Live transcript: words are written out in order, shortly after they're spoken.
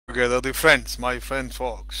together, the friends, my friend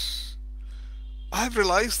folks. I've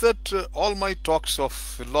realized that all my talks of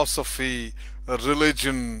philosophy,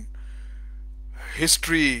 religion,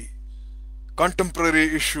 history,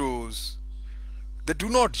 contemporary issues, they do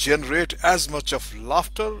not generate as much of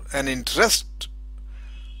laughter and interest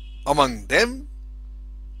among them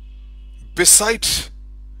besides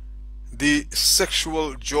the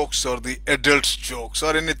sexual jokes or the adult jokes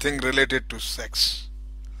or anything related to sex.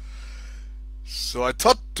 So I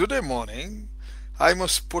thought today morning I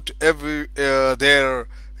must put their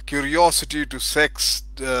curiosity to sex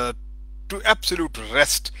to absolute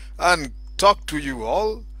rest and talk to you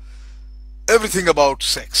all everything about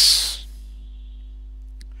sex.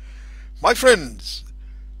 My friends,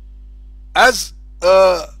 as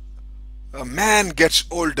a man gets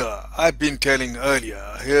older, I've been telling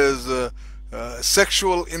earlier, his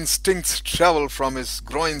sexual instincts travel from his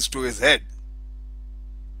groins to his head.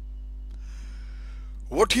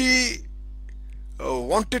 What he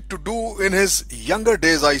wanted to do in his younger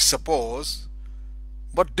days, I suppose,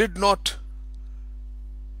 but did not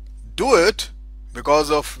do it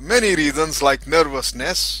because of many reasons like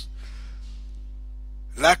nervousness,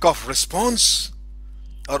 lack of response,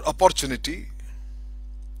 or opportunity.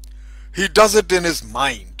 He does it in his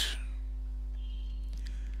mind.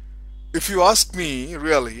 If you ask me,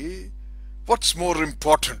 really, what's more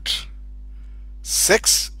important,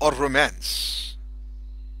 sex or romance?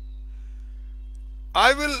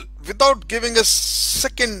 I will, without giving a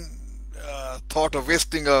second thought of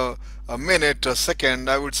wasting a minute, a second,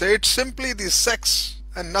 I would say it's simply the sex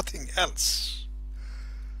and nothing else.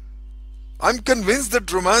 I'm convinced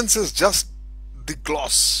that romance is just the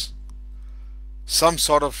gloss, some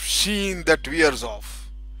sort of sheen that wears off,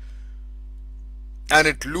 and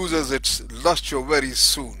it loses its luster very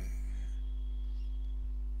soon.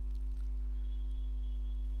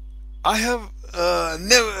 I have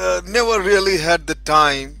never really had the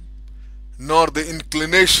time nor the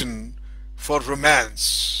inclination for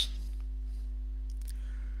romance.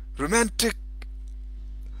 Romantic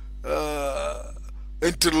uh,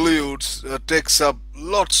 interludes takes up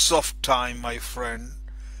lots of time, my friend,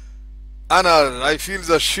 and I feel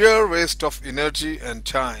the sheer waste of energy and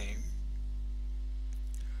time.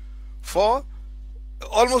 For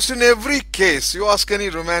almost in every case, you ask any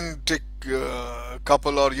romantic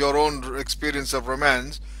couple or your own experience of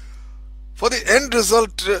romance, for the end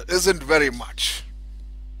result isn't very much.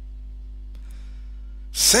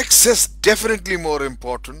 Sex is definitely more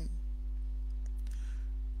important,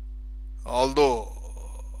 although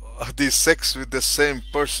the sex with the same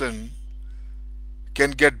person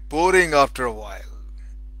can get boring after a while.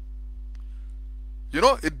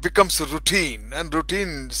 It becomes a routine, and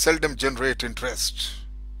routine seldom generate interest.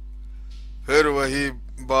 फिर वही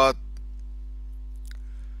बात,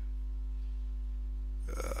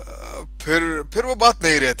 फिर वो बात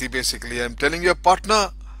नहीं रहती. Basically, I'm telling you, a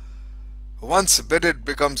partner once bedded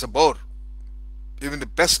becomes a bore. Even the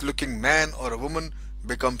best looking man or a woman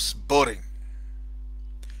becomes boring.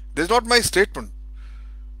 This is not my statement.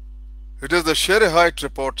 It is the Sherehite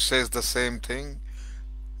report says the same thing.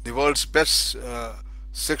 The world's best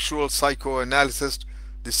sexual psychoanalyst,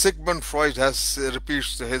 the Sigmund Freud, has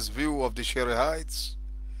repeats his view of the Sherehites.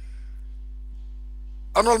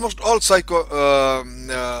 And almost all sex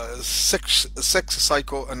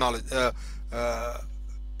psychoanalysts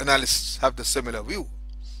analysts have the similar view.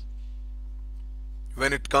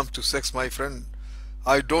 When it comes to sex, my friend,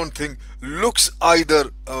 I don't think looks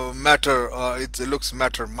either matter. Looks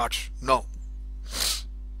matter much. No.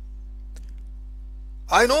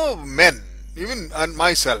 I know men, even and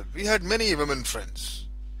myself, we had many women friends,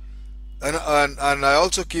 and I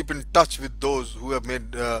also keep in touch with those who have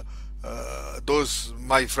made those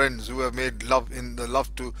my friends who have made love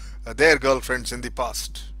to their girlfriends in the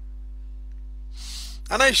past,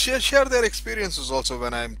 and I share their experiences also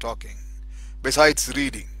when I am talking. Besides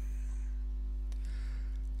reading,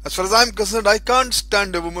 as far as I'm concerned, I can't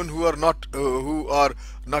stand a woman who are not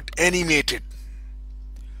animated.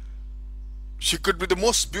 She could be the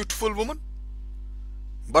most beautiful woman,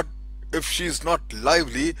 but if she is not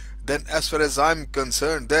lively, then as far as I'm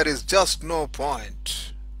concerned, there is just no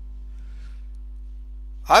point.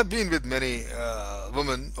 I've been with many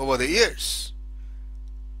women over the years,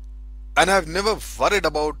 and I've never worried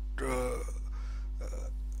about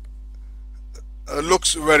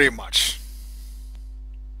looks very much.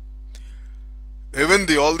 Even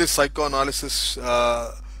all the psychoanalysts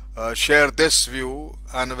share this view,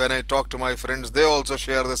 and when I talk to my friends, they also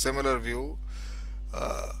share the similar view,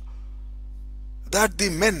 that the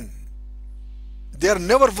men, they are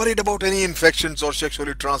never worried about any infections or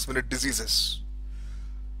sexually transmitted diseases.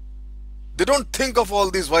 They don't think of all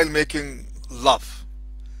this while making love.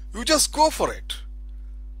 You just go for it.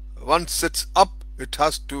 Once it's up, it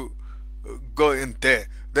has to go in there.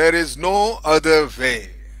 There is no other way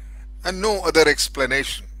and no other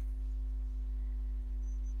explanation.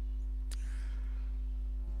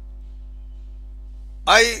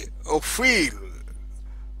 I feel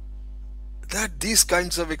that these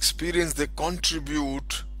kinds of experience, they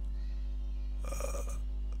contribute,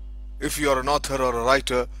 if you are an author or a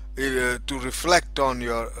writer, to reflect on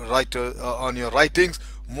your writings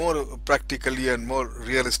more practically and more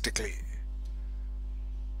realistically.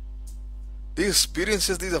 These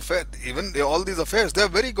experiences, these affairs, even all these affairs, they are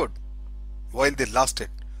very good while they lasted,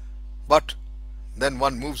 but then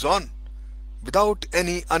one moves on without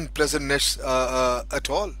any unpleasantness at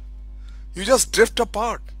all. You just drift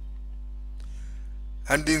apart.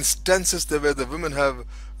 And the instances where the women have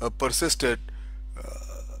persisted,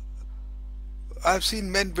 I've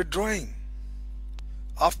seen men withdrawing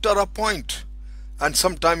after a point, and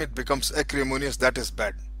sometime it becomes acrimonious. That is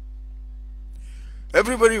bad.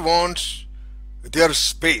 Everybody wants their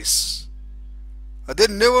space. They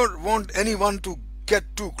never want anyone to get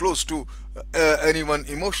too close to anyone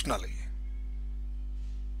emotionally.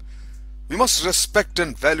 We must respect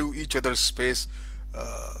and value each other's space,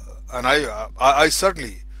 and I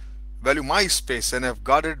certainly value my space and have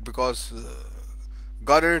guarded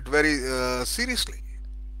it very seriously.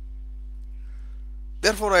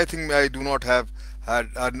 Therefore, I think I do not have had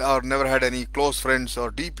or never had any close friends or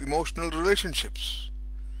deep emotional relationships.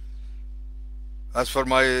 As for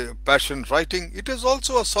my passion, writing, it is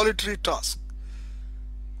also a solitary task,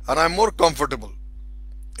 and I am more comfortable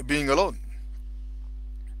being alone.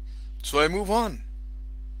 So I move on.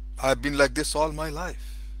 I have been like this all my life.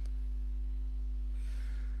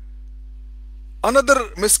 Another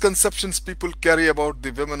misconceptions people carry about the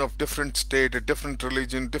women of different state, a different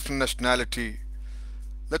religion, different nationality.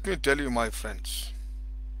 Let me tell you, my friends,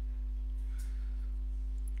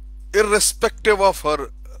 irrespective of her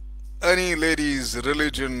any lady's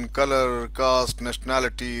religion, color, caste,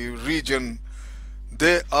 nationality, region,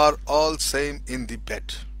 they are all same in the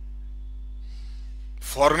bed.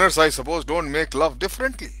 Foreigners, I suppose, don't make love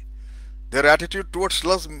differently. Their attitude towards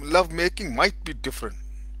love making might be different.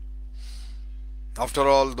 After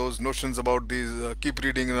all, those notions about these, keep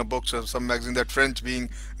reading in the books or some magazine that French being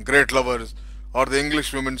great lovers or the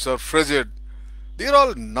English women are frigid, they are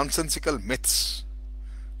all nonsensical myths.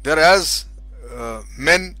 They are as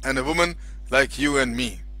men and a woman like you and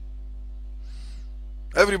me.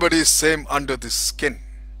 Everybody is same under the skin.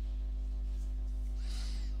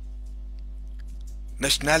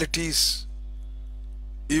 Nationalities,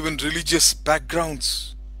 even religious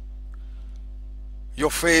backgrounds, your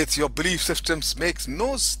faith, your belief systems makes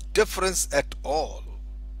no difference at all.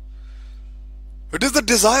 It is the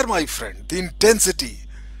desire, my friend, the intensity,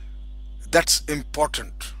 that's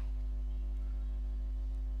important.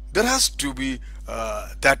 There has to be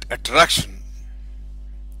that attraction.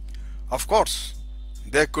 Of course,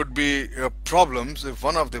 there could be problems if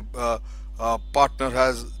one of the partner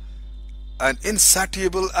has an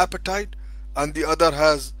insatiable appetite and the other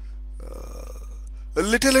has a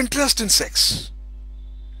little interest in sex.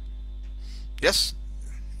 Yes,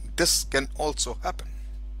 this can also happen.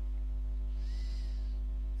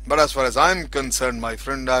 But as far as I'm concerned, my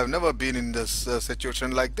friend, I have never been in this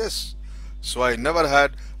situation like this. So I never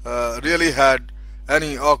had really had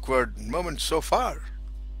any awkward moments so far.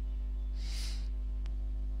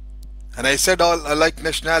 And I said I like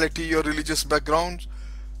nationality or religious backgrounds.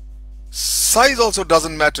 Size also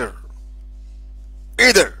doesn't matter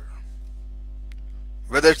either.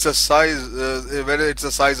 Whether it's a size,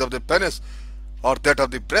 of the penis or that of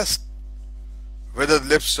the breast, whether the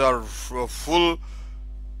lips are full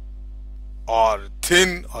or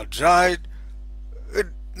thin or dried,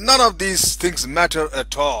 none of these things matter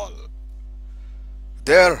at all.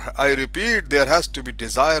 There, I repeat, there has to be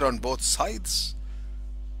desire on both sides,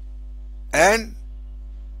 and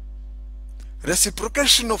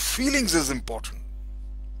reciprocation of feelings is important.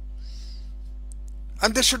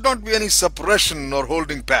 And there should not be any suppression or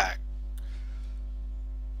holding back.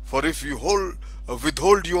 For if you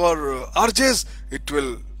withhold your urges, it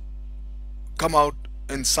will come out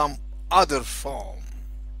in some other form.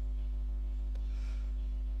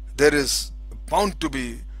 There is bound to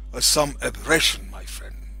be some aberration, my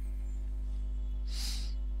friend.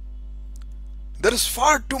 There is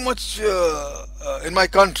far too much in my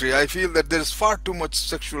country. I feel that there is far too much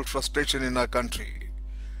sexual frustration in our country.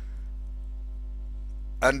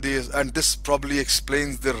 And this probably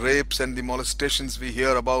explains the rapes and the molestations we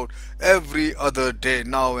hear about every other day,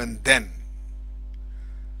 now and then.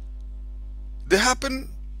 They happen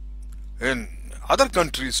in other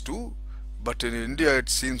countries too, but in India it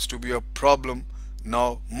seems to be a problem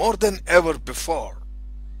now more than ever before.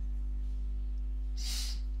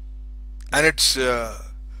 And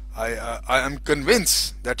I am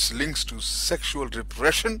convinced that's links to sexual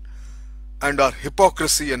repression and our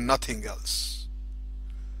hypocrisy and nothing else.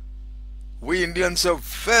 We Indians are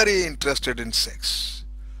very interested in sex.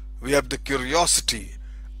 We have the curiosity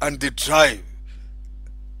and the drive,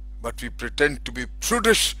 but we pretend to be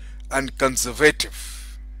prudish and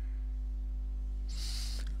conservative.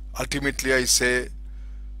 Ultimately, I say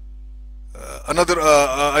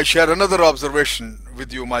I share another observation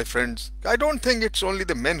with you, my friends. I don't think it's only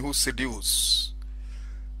the men who seduce.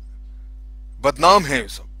 Badnaam hai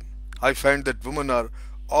sab. I find that women are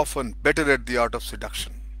often better at the art of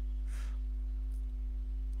seduction.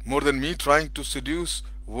 More than me trying to seduce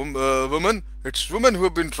women, it's women who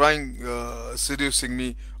have been trying seducing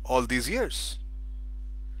me all these years.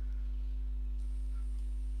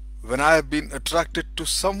 When I have been attracted to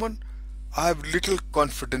someone, I have little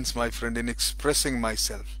confidence, my friend, in expressing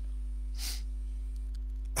myself.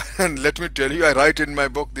 And let me tell you, I write in my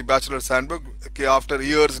book, The Bachelor's Handbook, okay, after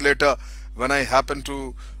years later, when I happen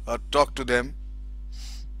to talk to them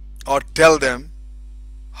or tell them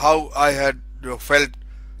how I had felt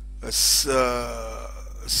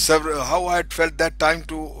how I had felt that time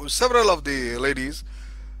to several of the ladies,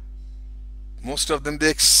 most of them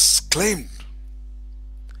they exclaimed,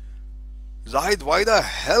 Zahid, why the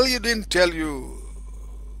hell you didn't tell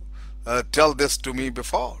this to me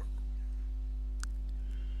before?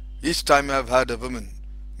 Each time I've had a woman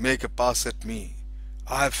make a pass at me,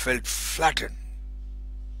 I have felt flattered,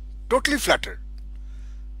 totally flattered,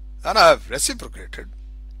 and I have reciprocated.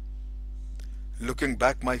 Looking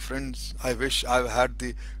back, my friends, I wish I had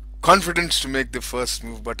the confidence to make the first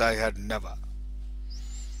move, but I had never.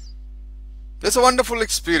 It's a wonderful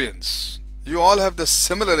experience. You all have the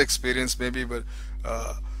similar experience maybe, but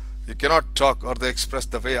you cannot talk or express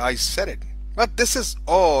the way I said it. But this is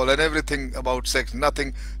all and everything about sex,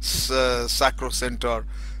 nothing sacrosanct or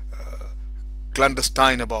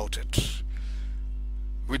clandestine about it.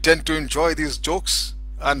 We tend to enjoy these jokes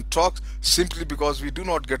and talks simply because we do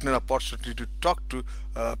not get an opportunity to talk to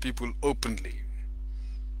people openly.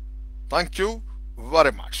 Thank you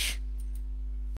very much.